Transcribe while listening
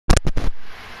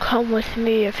come with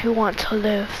me if you want to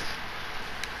live.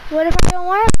 What if I don't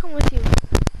want to come with you?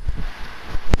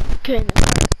 Get in the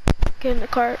cart. Get in the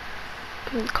cart.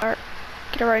 Get in the cart.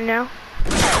 Get it right now.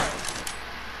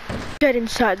 Get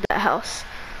inside that house.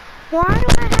 Why do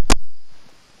I have...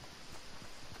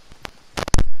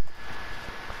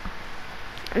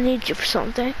 I need you for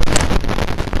something.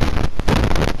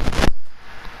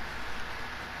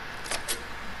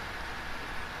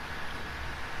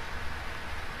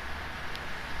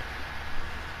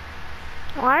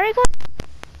 Why are you going?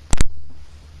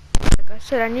 Like I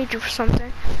said, I need you for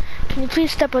something. Can you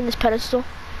please step on this pedestal?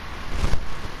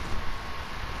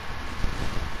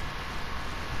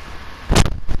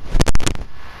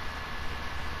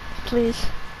 Please.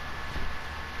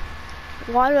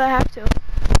 Why do I have to?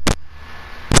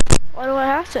 Why do I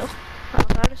have to? I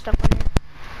gotta step on here.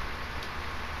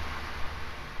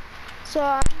 So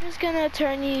I'm just gonna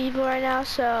turn you evil right now.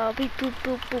 So beep boop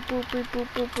boop boop boop boop boop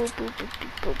boop boop boop boop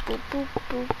boop boop boop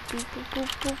boop beep boop boop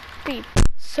boop beep.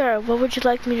 Sir, what would you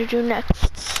like me to do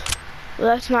next? Well,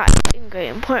 that's not in great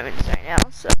importance right now.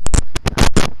 So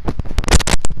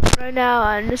right now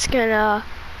I'm just gonna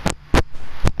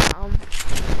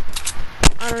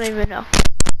I don't even know.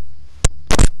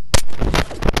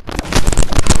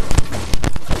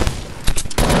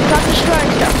 Stop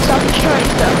destroying stuff. Stop destroying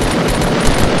stuff.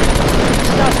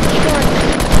 Stop destroying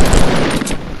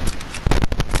stuff.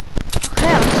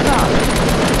 Okay, I'll stop.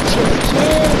 Just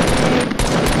kidding.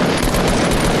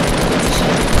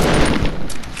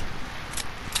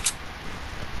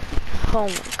 Oh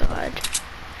my god.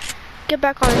 Get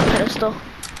back on this pedestal.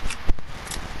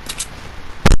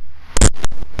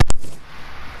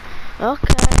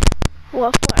 Okay.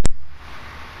 What for?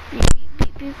 Beep, beep,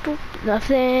 beep, beep, boop.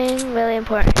 Nothing really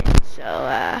important. So,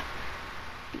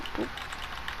 beep,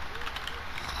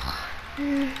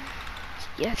 boop.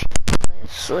 Yes, I'm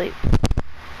asleep.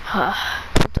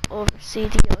 To oversee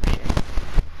the ocean.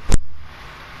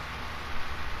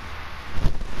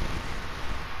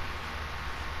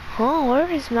 Oh, where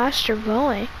is Master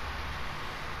going?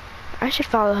 I should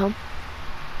follow him.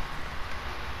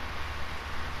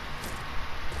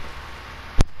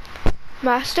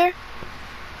 Master?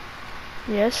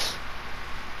 Yes?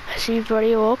 I see you've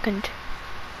already awakened.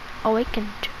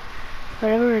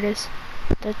 Whatever it is.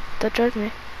 Don't judge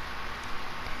me.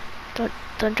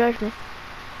 Don't judge me.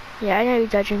 Yeah, I know you're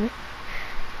judging me.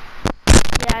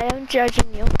 Yeah, I am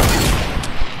judging you.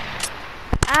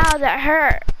 Ow, that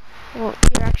hurt! Well,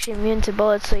 you're actually immune to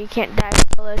bullets, so you can't die from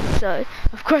bullets, so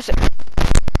of course it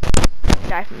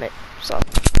die from it. So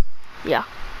yeah,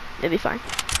 it'll be fine.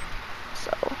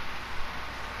 So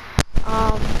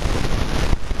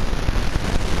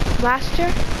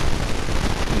Master?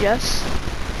 Yes?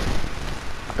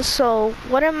 So,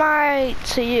 what am I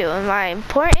to you? Am I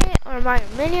important, or am I a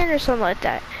minion, or something like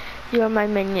that? You are my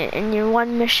minion, and your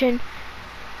one mission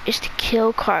is to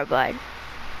kill Carbide.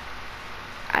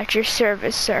 At your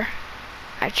service, sir.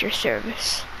 At your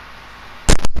service.